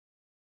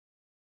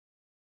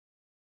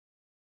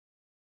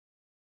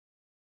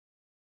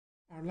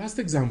Our last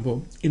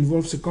example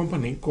involves a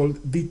company called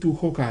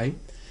D2Hawkeye,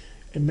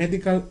 a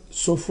medical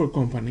software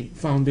company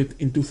founded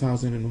in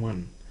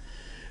 2001.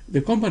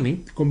 The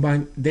company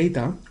combined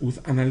data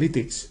with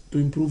analytics to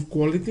improve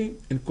quality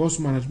and cost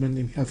management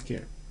in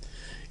healthcare.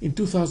 In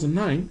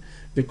 2009,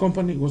 the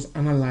company was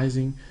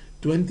analyzing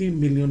 20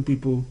 million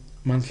people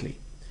monthly.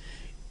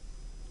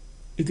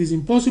 It is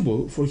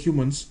impossible for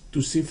humans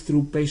to sift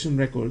through patient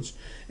records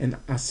and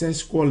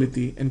assess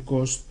quality and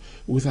cost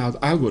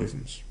without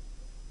algorithms.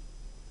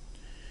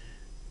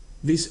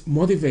 This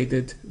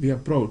motivated the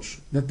approach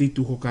that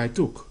D2Hawkeye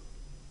took.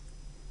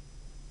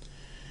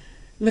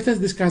 Let us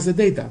discuss the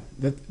data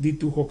that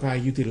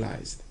D2Hawkeye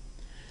utilized.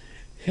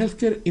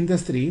 Healthcare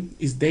industry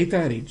is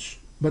data rich,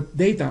 but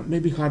data may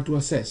be hard to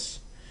assess.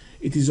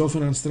 It is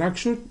often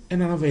unstructured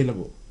and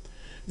unavailable.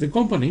 The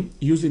company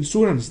used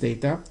insurance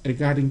data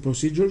regarding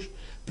procedures,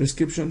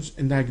 prescriptions,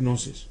 and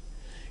diagnosis.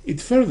 It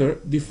further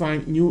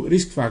defined new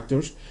risk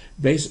factors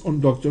based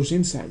on doctors'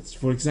 insights,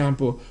 for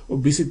example,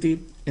 obesity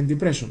and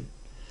depression.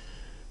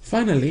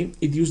 Finally,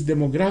 it used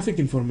demographic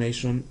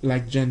information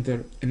like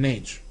gender and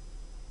age.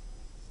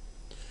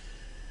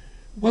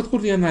 What were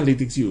the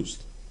analytics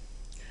used?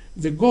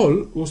 The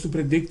goal was to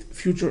predict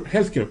future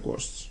healthcare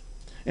costs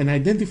and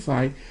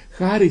identify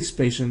high-risk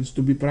patients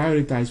to be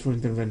prioritized for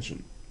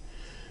intervention.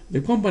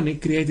 The company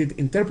created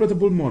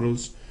interpretable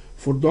models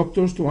for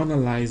doctors to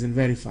analyze and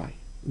verify.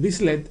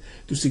 This led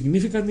to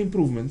significant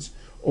improvements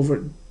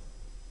over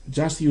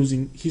just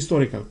using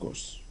historical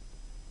costs.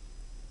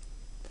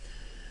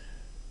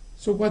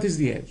 So what is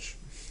the edge?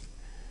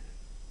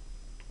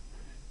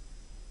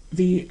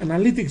 The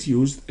analytics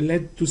used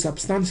led to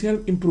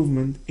substantial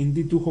improvement in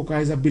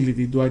D2Hawkeye's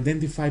ability to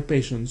identify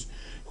patients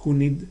who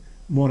need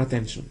more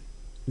attention.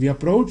 The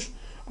approach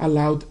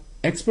allowed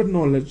expert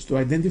knowledge to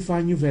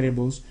identify new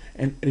variables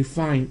and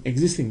refine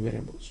existing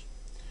variables.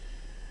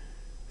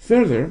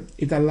 Further,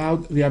 it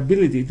allowed the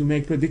ability to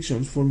make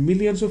predictions for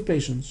millions of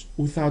patients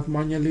without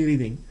manually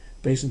reading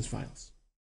patients' files.